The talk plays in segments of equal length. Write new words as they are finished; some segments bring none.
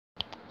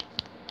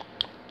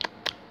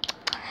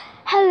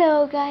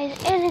Hello guys,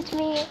 and it's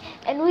me,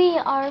 and we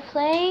are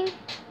playing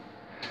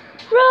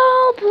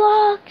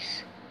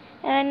Roblox,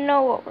 and I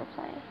know what we're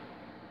playing.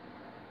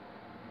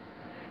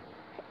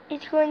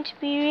 It's going to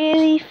be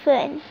really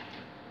fun.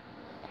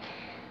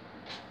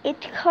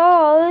 It's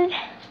called,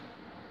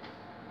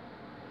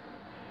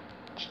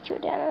 just go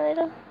down a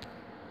little.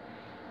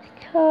 It's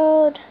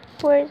called,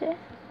 where is it?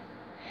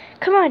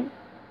 Come on!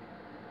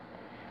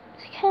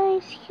 High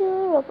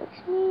school, Roblox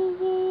mini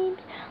games,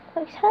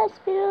 Roblox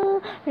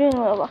hospital. We're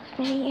doing Roblox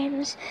mini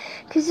games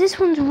because this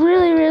one's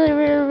really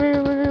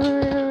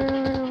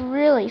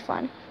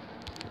fun.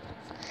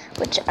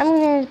 Which I'm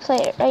gonna play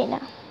it right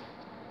now,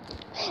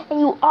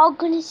 and you all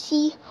gonna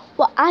see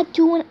what I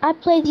do when I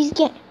play these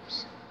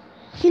games.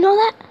 You know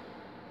that?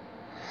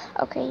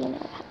 Okay, you know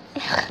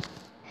that.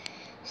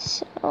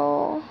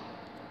 So,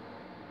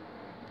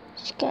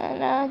 just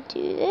gonna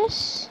do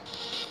this.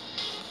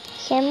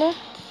 Camera.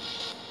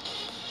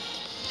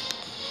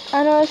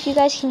 I don't know if you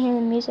guys can hear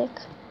the music.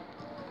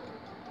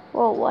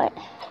 Whoa, what?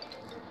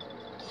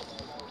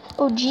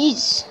 Oh,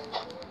 jeez.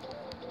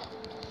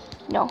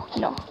 No.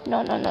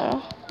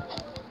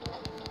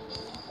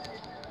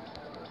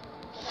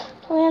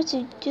 We have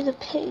to do the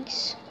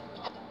pigs.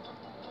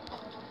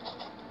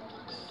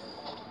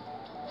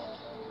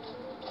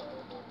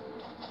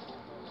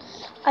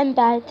 I'm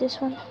bad at this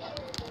one.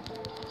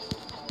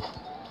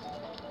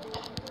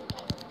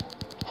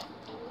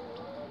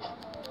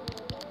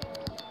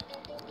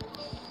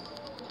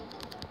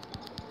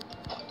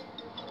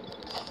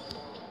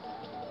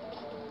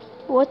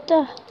 What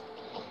the?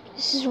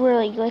 This is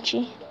really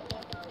glitchy.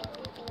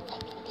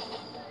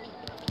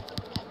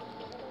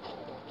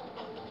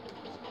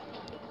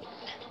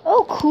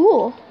 Oh,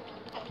 cool.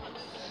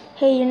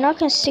 Hey, you're not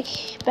gonna stick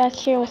back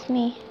here with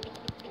me.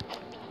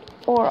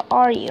 Or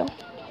are you?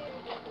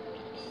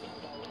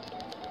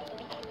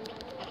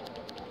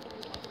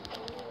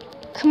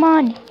 Come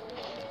on.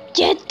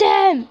 Get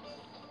them!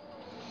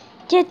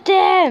 Get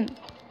them!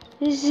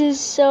 This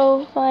is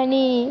so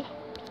funny.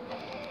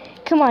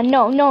 Come on,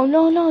 no,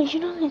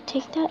 you're not gonna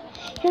take that.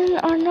 You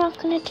are not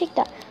gonna take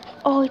that.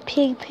 Oh,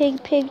 pig. Piggy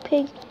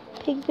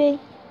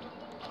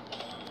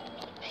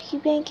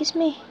bank is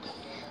me.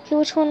 Okay,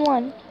 which one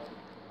won?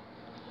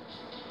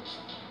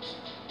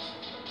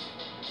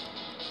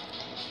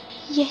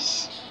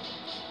 Yes.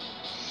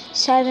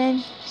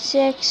 7,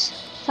 6,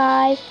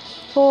 5,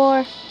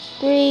 4,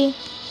 3,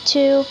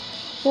 2,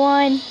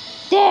 1.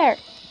 There!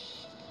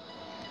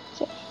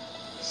 Okay.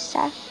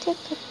 Tactic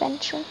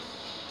adventure.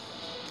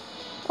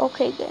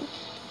 Okay, good.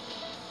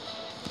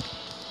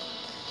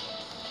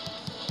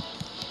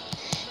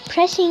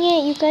 Pressing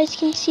it, you guys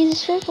can see the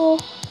circle.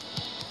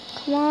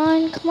 Come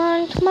on.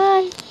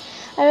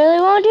 I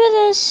really want to do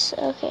this.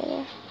 Okay,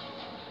 there.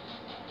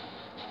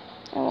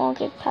 I won't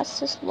get past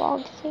this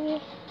log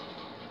thingy.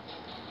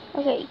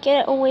 Okay,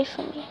 get it away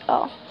from me.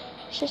 Oh,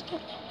 it's just a...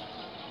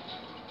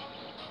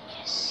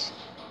 Yes,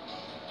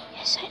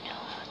 I know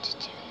how to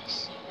do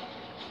this.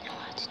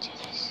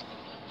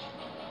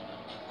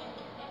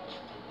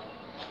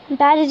 I'm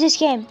bad at this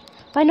game.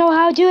 But I know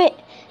how to do it.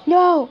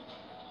 No!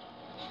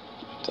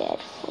 Dead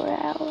for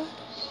hours.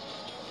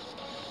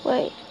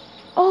 Wait.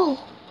 Oh!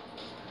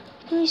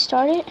 Can we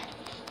start it?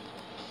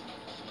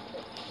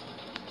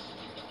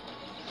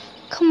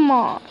 Come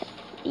on.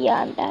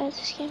 Yeah, I'm bad at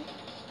this game.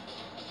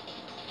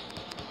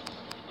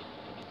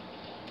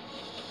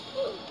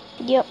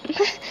 Yep.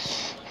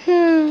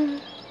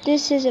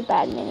 This is a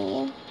bad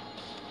minigame.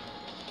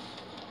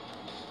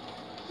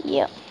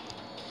 Yep.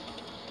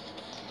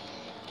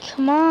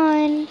 Come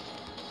on,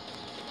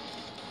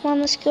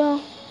 let's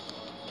go.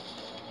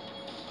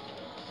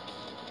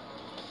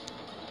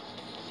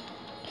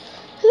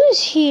 Who's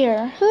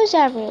here? Who's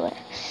everywhere?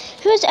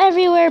 Who's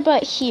everywhere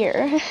but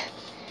here?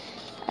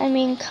 I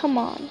mean, come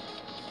on.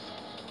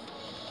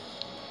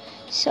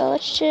 So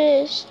let's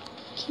just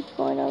keep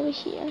going over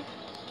here.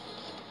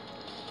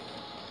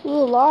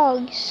 Ooh,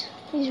 logs.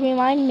 These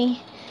remind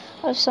me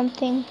of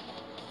something.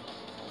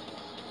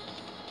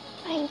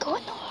 I can go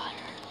in the water.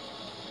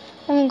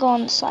 I'm gonna go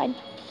on the side.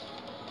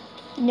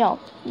 No,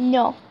 I'm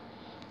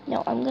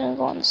gonna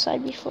go on the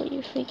side before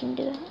you freaking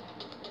do that.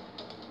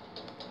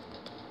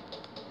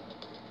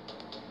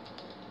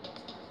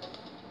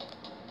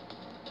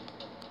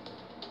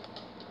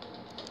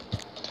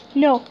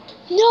 No!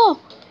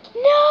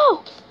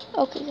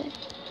 Okay, good.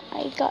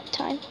 I got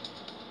time.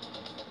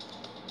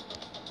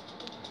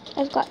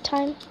 I've got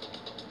time.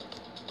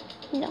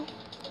 No.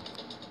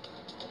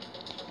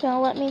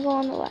 Don't let me go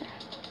on the ladder.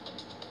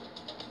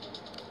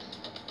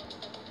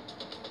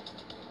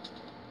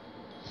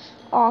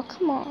 Aw,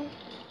 come on.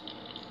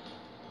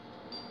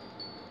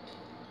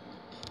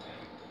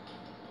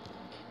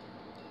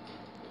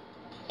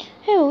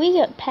 Hey, we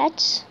got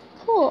pets.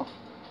 Cool.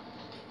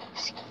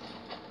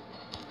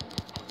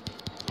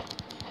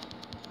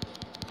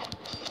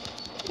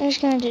 I'm just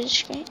gonna do this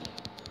straight.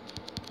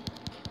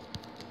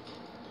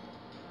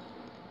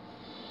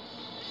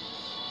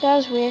 That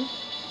was weird.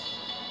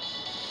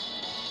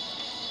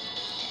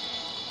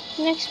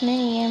 Next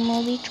mini game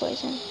will be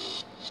chosen.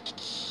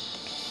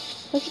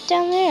 Look it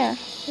down there.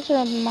 Those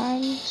are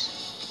mines.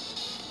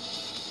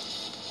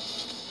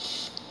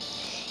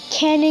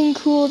 Cannon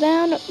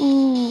cooldown.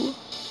 Ooh.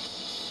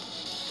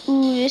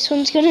 Ooh, this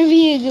one's gonna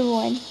be a good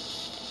one.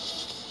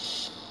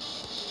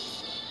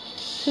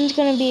 This one's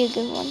gonna be a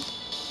good one.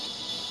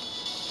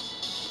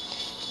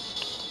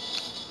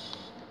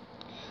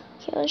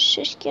 Okay, let's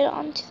just get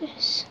on to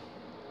this.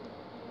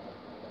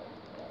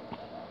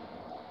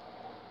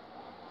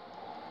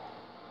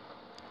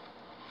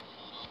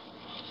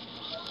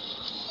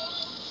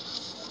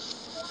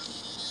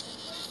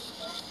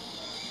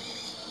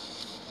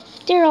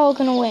 They're all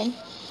gonna win.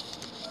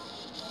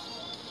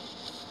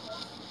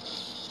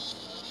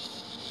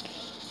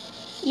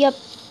 Yep,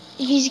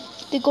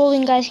 the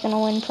golden guy's gonna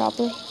win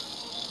probably.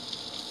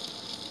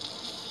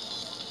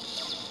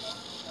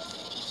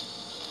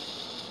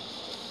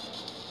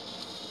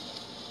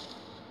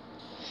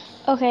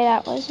 Okay,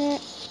 that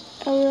wasn't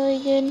a really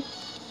good,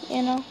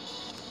 you know.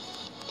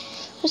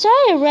 Was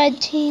I a red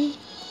team?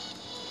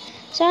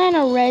 Was I in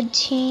a red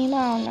team?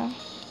 I don't know.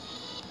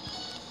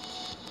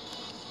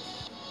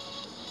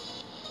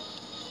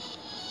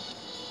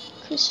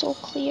 Crystal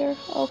clear,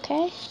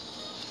 okay.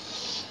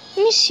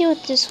 Let me see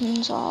what this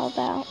one's all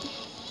about.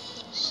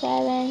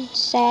 7,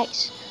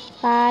 6,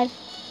 5,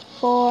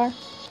 4,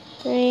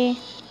 3,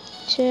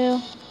 2,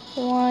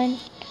 1,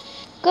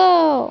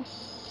 go!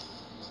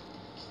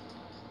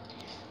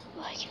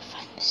 Oh, I can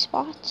find the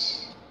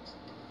spots.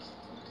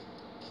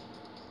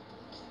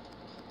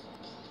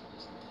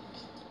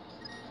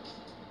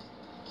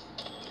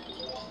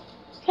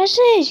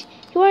 Congratulations!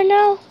 You are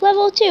now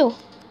level 2.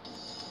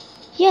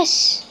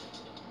 Yes!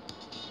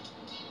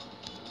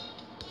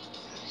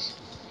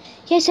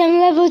 Yes, I'm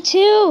level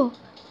 2!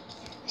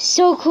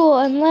 So cool,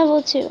 I'm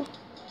level 2.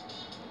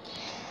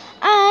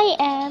 I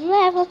am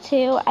level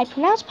 2. I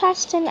pronounce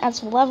Paxton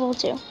as level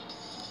 2.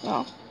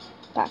 No,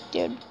 Pack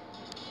Dude.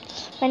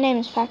 My name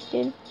is Pack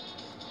Dude.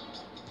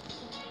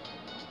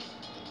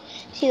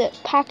 See that?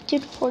 Pack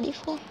Dude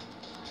 44.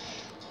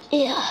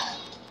 Yeah.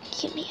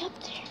 Get me up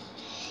there.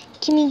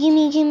 Gimme,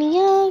 gimme, gimme,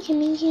 yeah.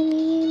 Gimme, gimme,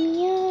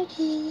 gimme, yeah.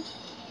 Gimme,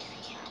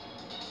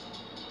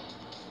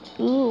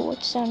 yeah. Ooh,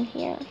 what's down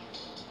here?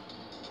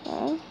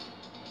 Huh?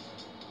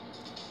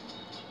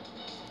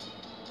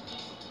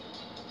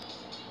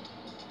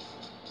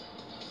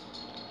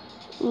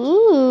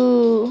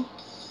 Ooh.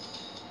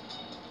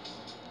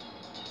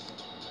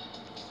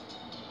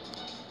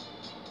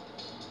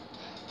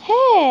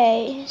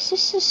 Hey, is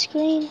this the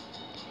screen?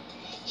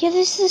 Yeah,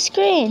 this is the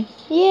screen.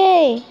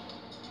 Yay.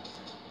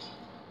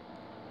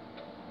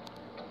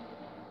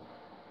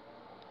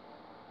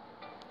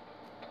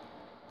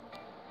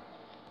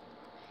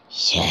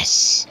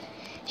 Yes.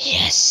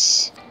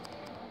 Yes.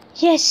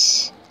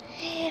 Yes.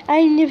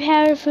 I'm the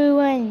powerful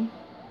one.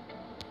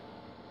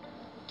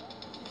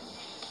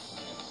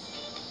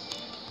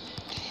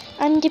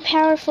 I'm the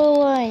powerful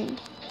one.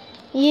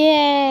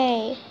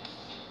 Yay.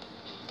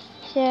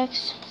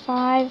 6,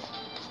 5,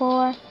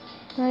 4,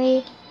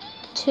 3,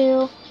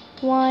 2,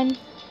 1.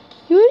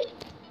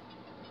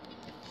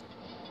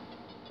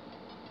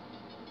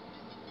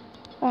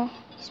 Oh,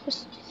 he's supposed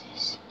to do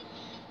this.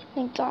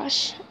 Oh my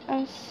gosh.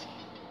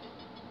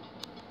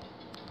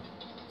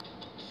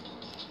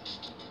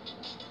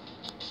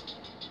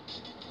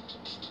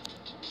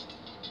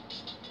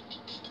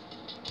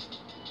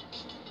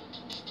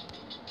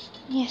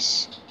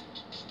 Yes.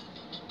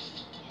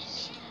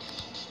 Yes.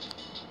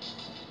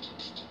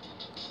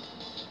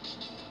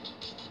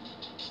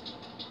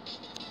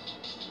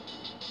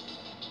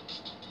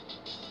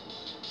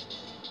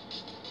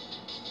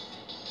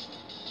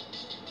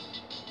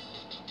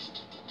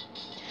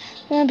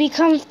 I'm gonna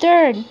become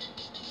third.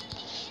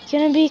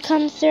 Gonna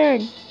become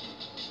third.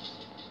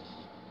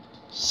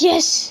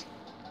 Yes!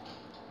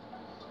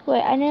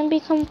 Wait, I didn't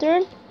become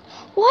third?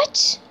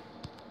 What?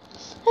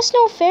 That's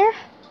no fair.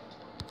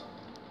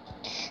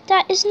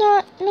 That is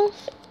not, no,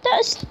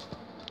 that's,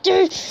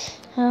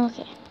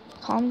 okay,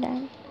 calm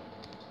down.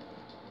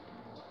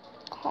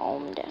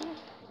 Calm down.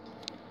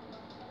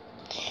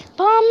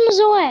 Bombs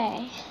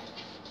away.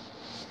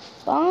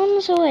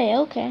 Bombs away,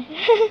 okay.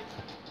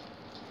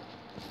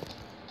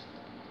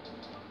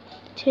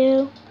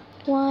 2,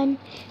 1,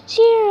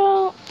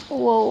 0.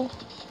 Whoa.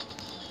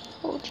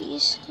 Oh,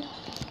 jeez.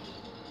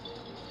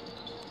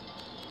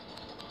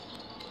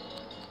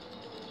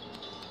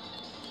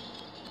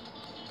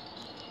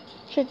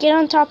 Here, get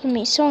on top of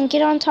me. Someone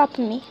get on top of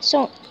me.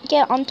 So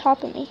get on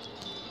top of me.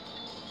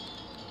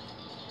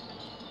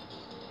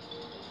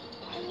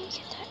 Let me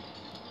get that.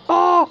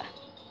 Oh!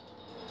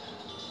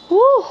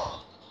 Woo!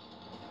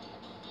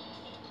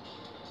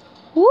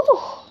 Woo!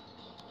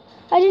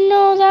 I didn't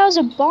know that was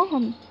a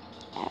bomb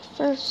at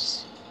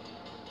first.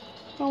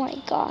 Oh my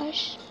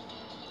gosh.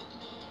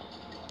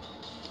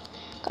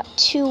 Got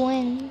 2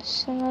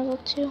 wins in level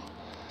 2.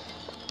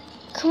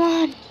 Come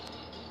on.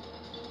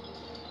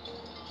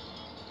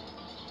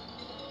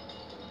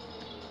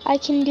 I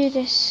can do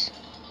this.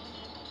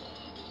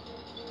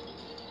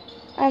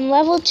 I'm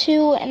level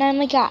 2 and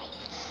I'm a guy.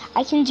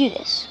 I can do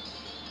this.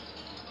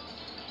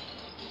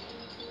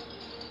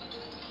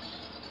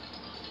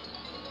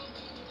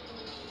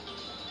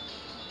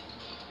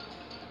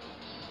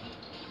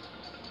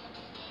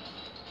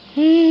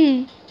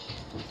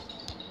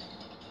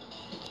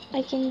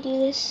 I can do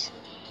this.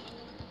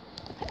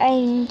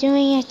 I'm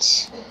doing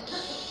it.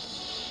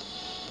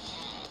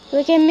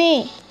 Look at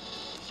me.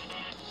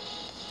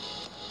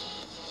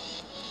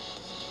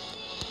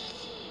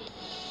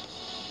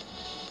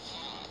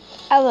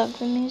 I love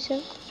the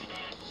music.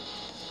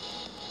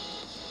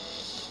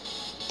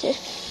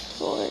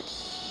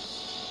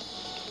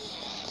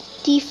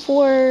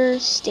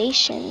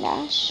 Deforestation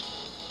dash.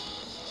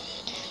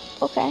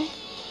 Okay.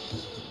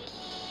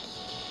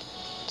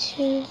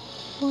 2,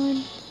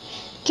 1,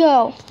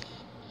 go.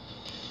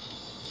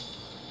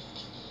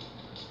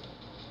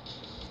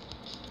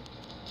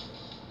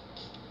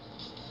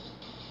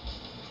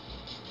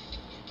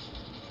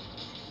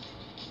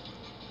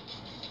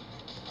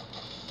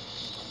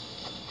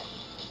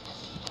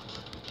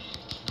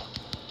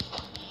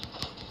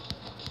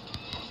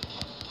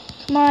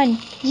 Come on.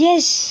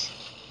 Yes.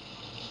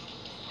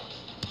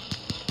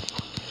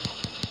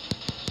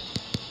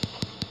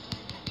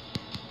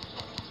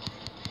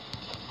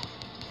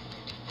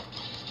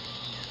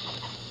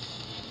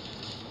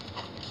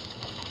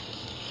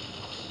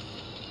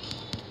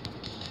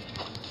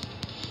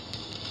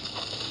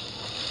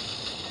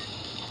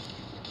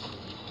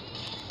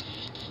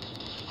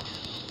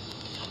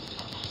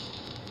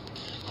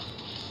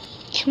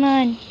 Come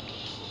on.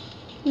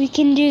 We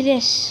can do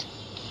this.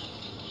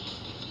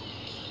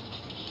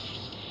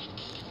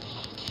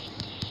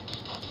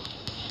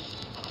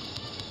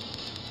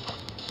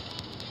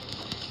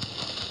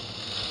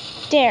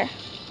 There.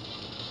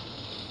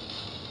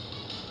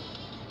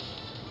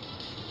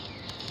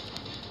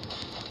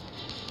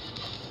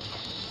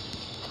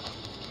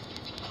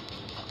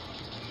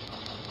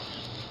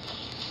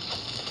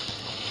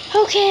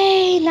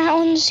 Okay, that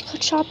one's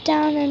chopped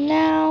down, and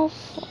now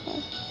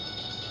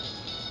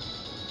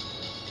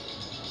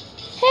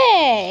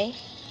hey,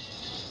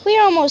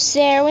 we're almost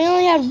there. We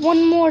only had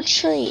one more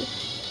tree.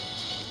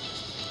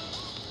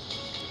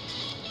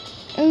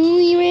 And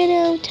we ran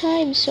out of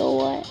time, so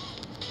what?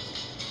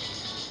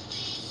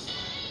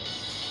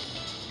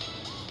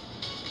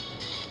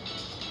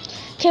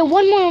 Okay,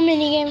 one more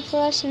mini game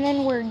for us, and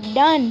then we're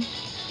done.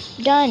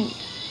 Done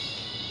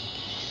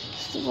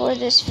for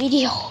this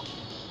video.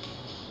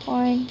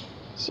 1,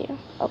 0.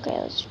 Okay,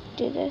 let's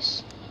do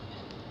this.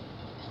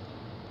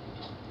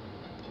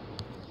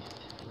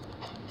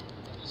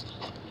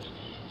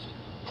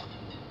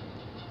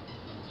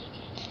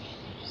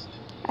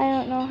 I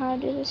don't know how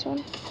to do this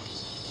one.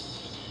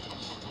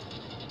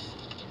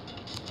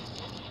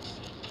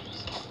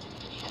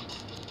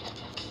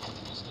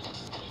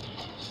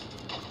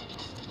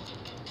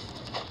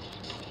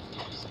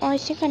 Oh, I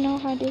think I know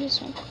how to do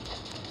this one.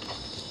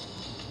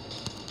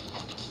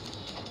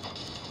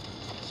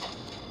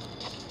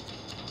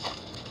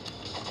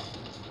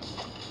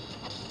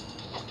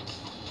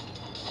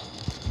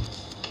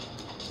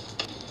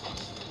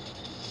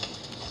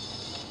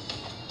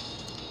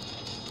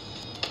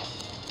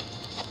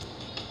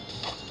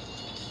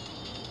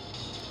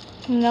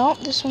 No,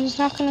 this one's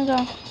not gonna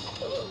go.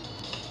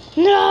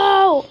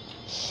 No!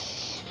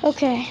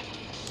 Okay.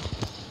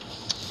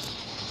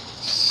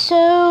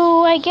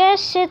 So, I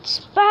guess it's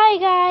bye,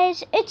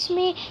 guys. It's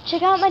me.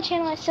 Check out my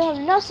channel. I still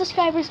have no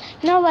subscribers,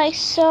 no likes.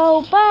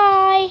 So,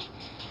 bye.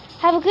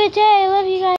 Have a good day. Love you guys.